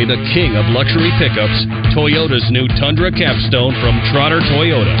giving away the king of luxury pickups, Toyota's new Tundra Capstone from Trotter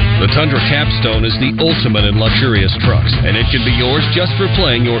Toyota. The Tundra Capstone is the ultimate in luxurious trucks, and it can be yours just for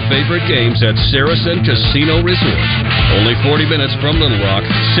playing your favorite games at Saracen Casino Resort. Only 40 minutes from Little Rock,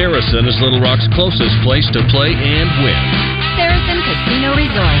 Saracen is Little Rock's closest place to play and win. Saracen Casino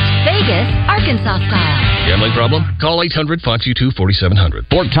Resort, Vegas, Arkansas style. Gambling problem? Call 800-522-4700.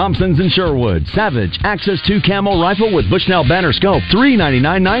 Fort Thompson's in Sherwood. Savage Access 2 Camel Rifle with Bushnell Banner Scope,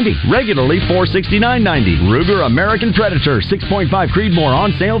 $399.90. Regularly $469.90. Ruger American Predator 6.5 Creedmoor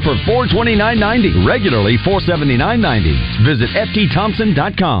on sale for $429.90. Regularly $479.90. Visit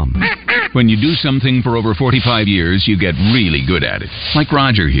ftthompson.com. When you do something for over 45 years, you get really good at it. Like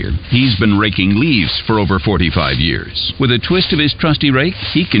Roger here. He's been raking leaves for over 45 years. With a twist of his trusty rake,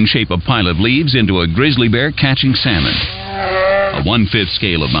 he can shape a pile of leaves into a grizzly bear catching salmon. A 1/5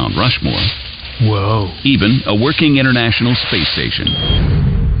 scale of Mount Rushmore. Whoa. Even a working International Space Station.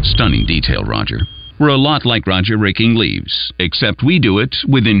 Stunning detail, Roger. We're a lot like Roger raking leaves, except we do it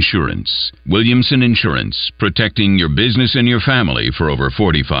with insurance. Williamson Insurance, protecting your business and your family for over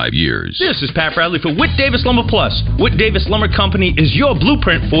 45 years. This is Pat Bradley for Whit Davis Lumber Plus. Whit Davis Lumber Company is your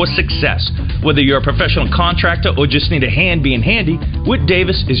blueprint for success. Whether you're a professional contractor or just need a hand being handy, Whit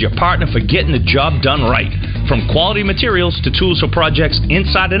Davis is your partner for getting the job done right. From quality materials to tools for projects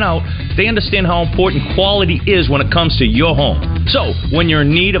inside and out, they understand how important quality is when it comes to your home. So, when you're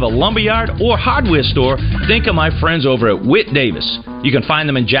in need of a lumberyard or hardware store, think of my friends over at Whit Davis. You can find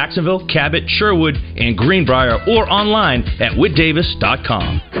them in Jacksonville, Cabot, Sherwood, and Greenbrier, or online at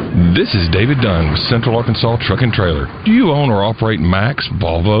whitdavis.com. This is David Dunn with Central Arkansas Truck and Trailer. Do you own or operate Max,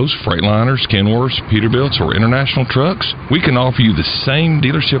 Volvos, Freightliners, Kenworths, Peterbilts, or international trucks? We can offer you the same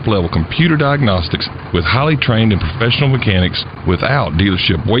dealership level computer diagnostics with highly trained and professional mechanics without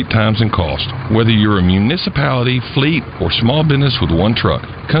dealership wait times and cost. Whether you're a municipality, fleet, or small business with one truck,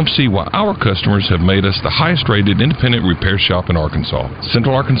 come see why our customers have made us the highest rated independent repair shop in Arkansas.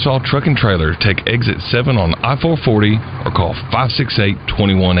 Central Arkansas Truck and Trailer. Take exit 7 on I-440 or call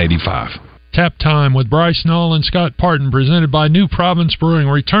 568-2185. Tap Time with Bryce Null and Scott Parton, presented by New Province Brewing,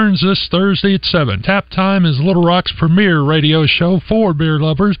 returns this Thursday at 7. Tap Time is Little Rock's premier radio show for beer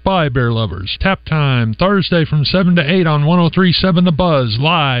lovers by beer lovers. Tap Time, Thursday from 7 to 8 on 103.7 The Buzz,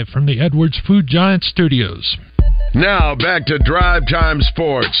 live from the Edwards Food Giant Studios. Now back to Drive Time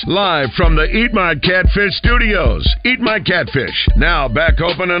Sports, live from the Eat My Catfish studios. Eat My Catfish, now back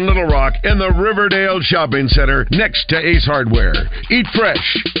open in Little Rock in the Riverdale Shopping Center next to Ace Hardware. Eat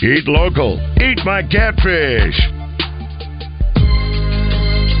fresh, eat local, Eat My Catfish.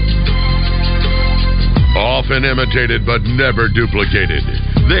 Often imitated but never duplicated.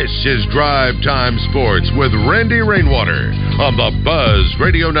 This is Drive Time Sports with Randy Rainwater on the Buzz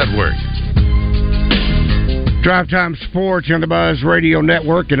Radio Network. Drive Time Sports on the Buzz Radio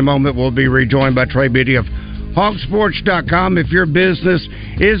Network. In a moment, we'll be rejoined by Trey Biddy of hogsports.com. If your business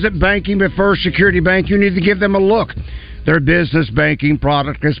isn't banking with First Security Bank, you need to give them a look. Their business banking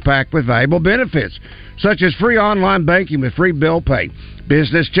product is packed with valuable benefits, such as free online banking with free bill pay,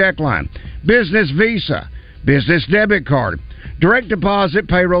 business check line, business visa, business debit card, direct deposit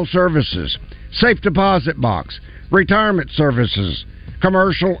payroll services, safe deposit box, retirement services,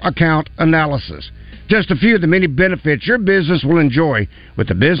 commercial account analysis. Just a few of the many benefits your business will enjoy with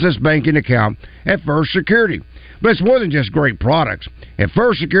the business banking account at First Security. But it's more than just great products. At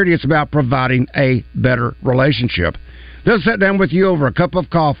First Security, it's about providing a better relationship. They'll sit down with you over a cup of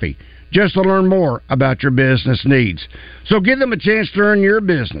coffee just to learn more about your business needs. So give them a chance to earn your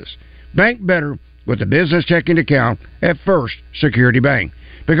business. Bank better with a business checking account at First Security Bank.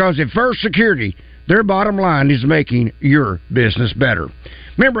 Because at First Security, their bottom line is making your business better.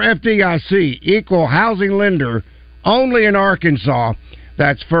 Member FDIC, equal housing lender, only in Arkansas.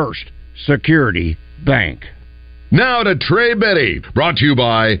 That's First Security Bank. Now to Trey Biddy, brought to you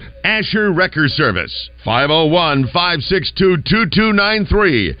by Asher Wrecker Service,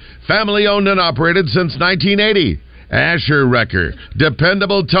 501-562-2293. Family owned and operated since 1980. Asher Wrecker,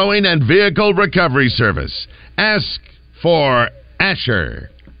 dependable towing and vehicle recovery service. Ask for Asher.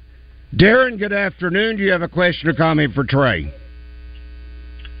 Darren, good afternoon. Do you have a question or comment for Trey?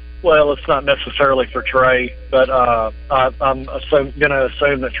 Well, it's not necessarily for Trey, but I'm going to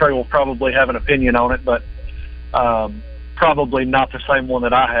assume that Trey will probably have an opinion on it, but probably not the same one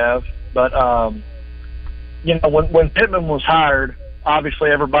that I have. But, when Pittman was hired, obviously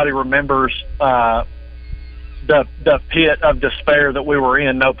everybody remembers the pit of despair that we were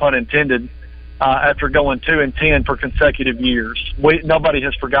in, no pun intended, after going 2-10 for consecutive years. Nobody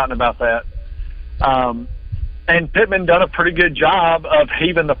has forgotten about that. And Pittman done a pretty good job of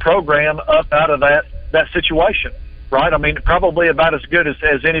heaving the program up out of that situation, right? I mean, probably about as good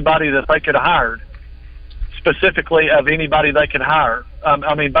as anybody that they could have hired, specifically of anybody they could hire.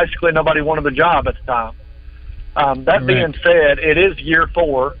 I mean, basically nobody wanted the job at the time. That being said, it is year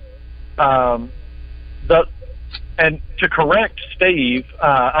 4. And to correct Steve,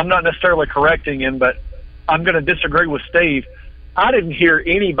 I'm not necessarily correcting him, but I'm going to disagree with Steve. I didn't hear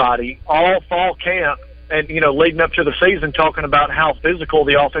anybody all fall camp and, leading up to the season talking about how physical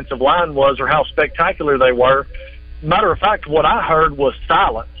the offensive line was or how spectacular they were. Matter of fact, what I heard was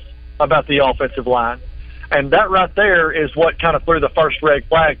silence about the offensive line. And that right there is what kind of threw the first red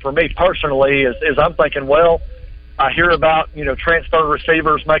flag for me personally is I'm thinking, well, I hear about, transfer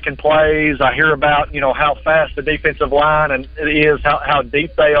receivers making plays. I hear about, how fast the defensive line and it is, how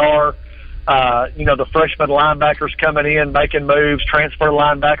deep they are. The freshman linebackers coming in, making moves, transfer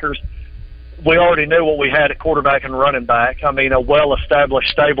linebackers. We already knew what we had at quarterback and running back. I mean, a well-established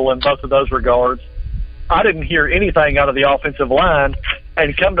stable in both of those regards. I didn't hear anything out of the offensive line,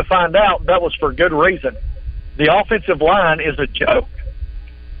 and come to find out, that was for good reason. The offensive line is a joke.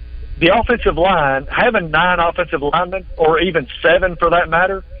 The offensive line, having 9 offensive linemen, or even 7 for that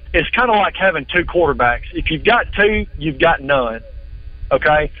matter, is kind of like having 2 quarterbacks. If you've got 2, you've got none.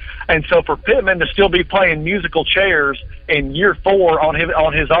 Okay? And so for Pittman to still be playing musical chairs in year 4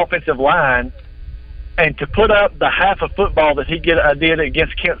 on his offensive line, and to put up the half of football that he did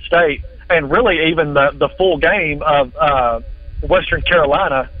against Kent State, and really even the full game of Western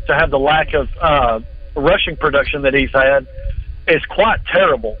Carolina, to have the lack of rushing production that he's had, is quite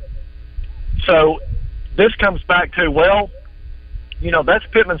terrible. So this comes back to, well, that's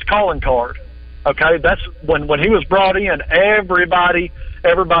Pittman's calling card. Okay, that's when he was brought in, everybody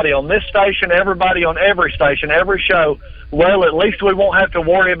on this station, everybody on every station, every show, well, at least we won't have to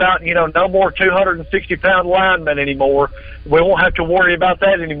worry about, no more 260-pound linemen anymore. We won't have to worry about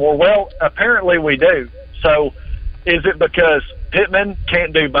that anymore. Well, apparently we do. So is it because Pittman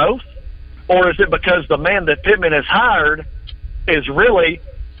can't do both? Or is it because the man that Pittman has hired is really,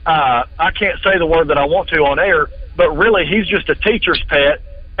 I can't say the word that I want to on air, but really he's just a teacher's pet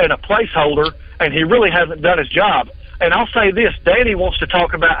and a placeholder, and he really hasn't done his job. And I'll say this, Danny wants to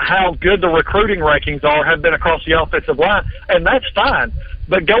talk about how good the recruiting rankings have been across the offensive line, and that's fine.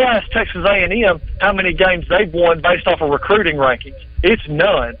 But go ask Texas A&M how many games they've won based off of recruiting rankings. It's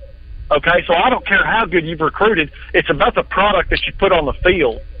none. Okay, so I don't care how good you've recruited. It's about the product that you put on the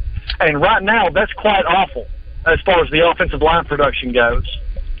field. And right now, that's quite awful as far as the offensive line production goes.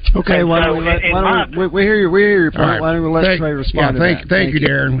 Okay, we hear your point. Right. Why don't we let Trey respond to that? Thank you,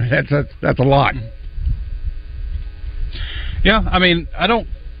 Darren. That's a lot. Yeah, I mean, I don't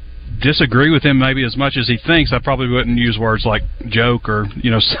disagree with him maybe as much as he thinks. I probably wouldn't use words like joke or,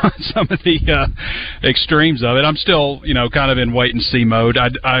 some of the extremes of it. I'm still, kind of in wait-and-see mode.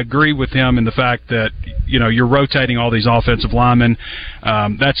 I agree with him in the fact that, you're rotating all these offensive linemen.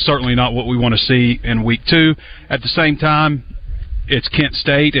 That's certainly not what we want to see in Week 2. At the same time, it's Kent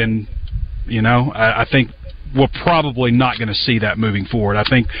State, and, I think we're probably not going to see that moving forward. I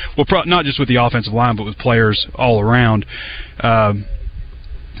think not just with the offensive line, but with players all around.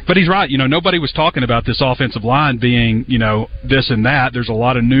 But he's right. Nobody was talking about this offensive line being, this and that. There's a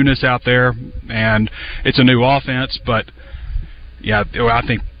lot of newness out there, and it's a new offense. But, yeah, I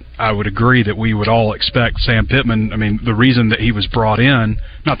think I would agree that we would all expect Sam Pittman. I mean, the reason that he was brought in,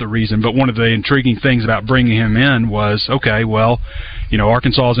 not the reason, but one of the intriguing things about bringing him in was, okay, well,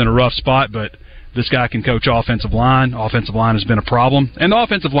 Arkansas is in a rough spot, but this guy can coach offensive line. Offensive line has been a problem. And the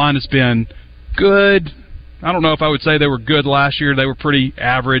offensive line has been good. I don't know if I would say they were good last year. They were pretty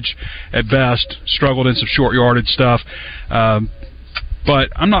average at best, struggled in some short yardage stuff. But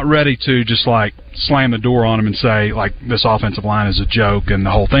I'm not ready to just, slam the door on them and say, this offensive line is a joke and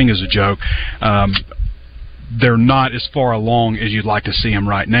the whole thing is a joke. They're not as far along as you'd like to see them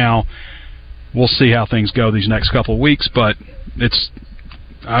right now. We'll see how things go these next couple of weeks, but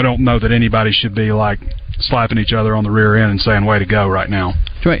I don't know that anybody should be, slapping each other on the rear end and saying, way to go right now.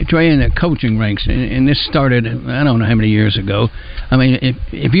 Trey, in the coaching ranks, and this started, I don't know how many years ago. I mean,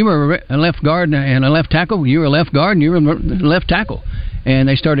 if you were a left guard and a left tackle, you were a left guard and you were a left tackle. And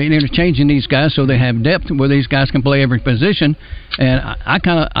they started interchanging these guys so they have depth where these guys can play every position. And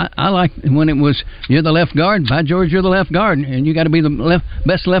I like when it was, you're the left guard, by George, you're the left guard, and you got to be the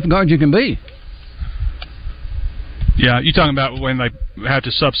best left guard you can be. Yeah, you talking about when they have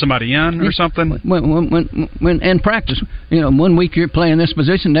to sub somebody in or something? When in practice, 1 week you're playing this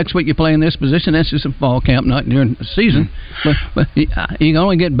position, next week you're playing this position. That's just a fall camp, not during the season. But you can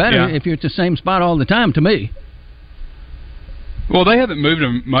only get better if you're at the same spot all the time, to me. Well, they haven't moved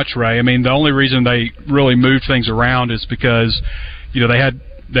him much, Ray. I mean, the only reason they really moved things around is because,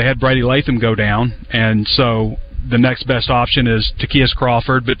 they had Brady Latham go down, and so the next best option is Takias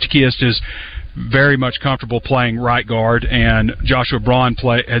Crawford, but Takias is very much comfortable playing right guard, and Joshua Braun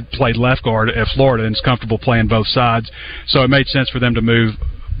had played left guard at Florida and is comfortable playing both sides. So it made sense for them to move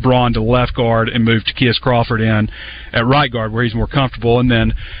Braun to left guard and move Takias Crawford in at right guard where he's more comfortable, and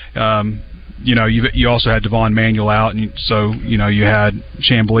then you also had Devon Manuel out, and so you had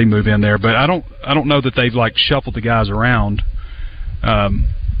Chamblee move in there. But I don't know that they've shuffled the guys around,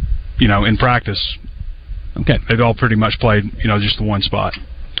 in practice. Okay, they've all pretty much played just the one spot.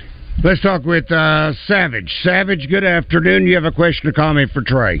 Let's talk with Savage. Savage, good afternoon. You have a question or comment for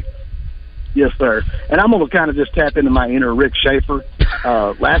Trey? Yes, sir. And I'm going to kind of just tap into my inner Rick Shaeffer.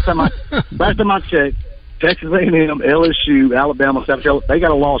 Last time I checked, Texas A&M, LSU, Alabama, South Carolina, they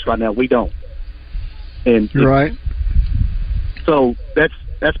got a loss right now. We don't. And right. So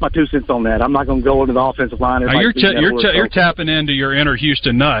that's my 2 cents on that. I'm not going to go into the offensive line. You're tapping into your inner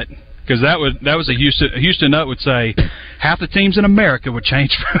Houston nut, because that was a Houston nut would say half the teams in America would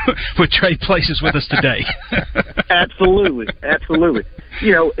trade places with us today. Absolutely.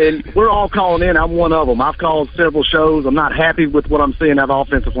 And we're all calling in. I'm one of them. I've called several shows. I'm not happy with what I'm seeing out of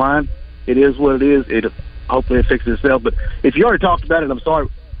the offensive line. It is what it is. Hopefully it fixes itself. But if you already talked about it, I'm sorry.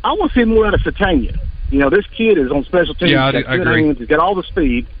 I want to see more out of Satania. This kid is on special teams. Yeah, he's got I good agree. hands. He's got all the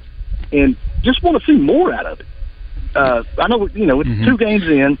speed, and just want to see more out of it. I know, with 2 games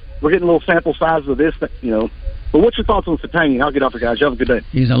in, we're getting a little sample size of this, but what's your thoughts on Satania? I'll get off the guys. You have a good day.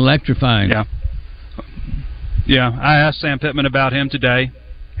 He's electrifying. Yeah, I asked Sam Pittman about him today.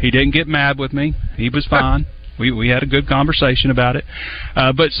 He didn't get mad with me. He was fine. We had a good conversation about it.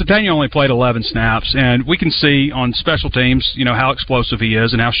 But Satania only played 11 snaps, and we can see on special teams, how explosive he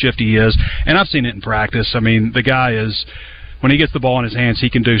is and how shifty he is. And I've seen it in practice. I mean, the guy is, when he gets the ball in his hands,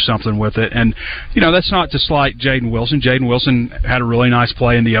 he can do something with it. And, that's not to slight Jaden Wilson. Jaden Wilson had a really nice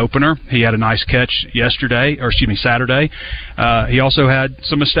play in the opener. He had a nice catch Saturday. He also had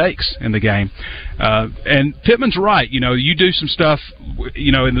some mistakes in the game. And Pittman's right. You do some stuff,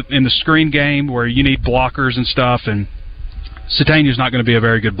 in the screen game where you need blockers and stuff, and Satania's not going to be a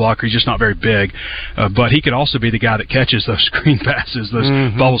very good blocker. He's just not very big. But he could also be the guy that catches those screen passes, those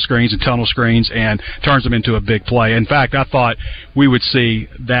bubble screens and tunnel screens, and turns them into a big play. In fact, I thought we would see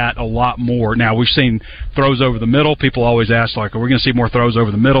that a lot more. Now, we've seen throws over the middle. People always ask, are we going to see more throws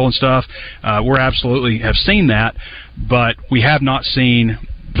over the middle and stuff? We absolutely have seen that, but we have not seen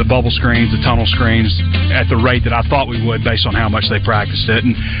the bubble screens, the tunnel screens at the rate that I thought we would based on how much they practiced it.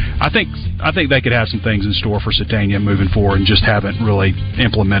 And I think they could have some things in store for Satania moving forward and just haven't really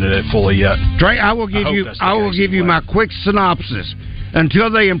implemented it fully yet. Trey, I will give you my quick synopsis.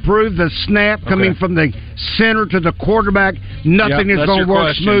 Until they improve the snap coming from the center to the quarterback, nothing is going to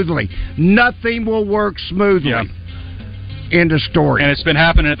work smoothly. Nothing will work smoothly. Yep. End of story. And it's been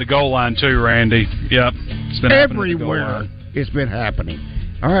happening at the goal line too, Randy. Yep. It's been everywhere. It's been happening.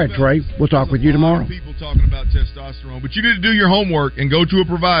 All right, Trey, we'll talk with you tomorrow. People talking about testosterone, but you need to do your homework and go to a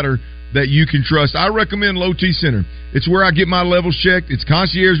provider that you can trust. I recommend Low T Center. It's where I get my levels checked. It's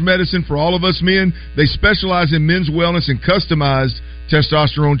concierge medicine for all of us men. They specialize in men's wellness and customized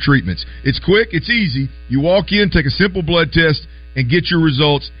testosterone treatments. It's quick, it's easy. You walk in, take a simple blood test, and get your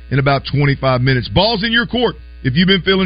results in about 25 minutes. Ball's in your court. If you've been feeling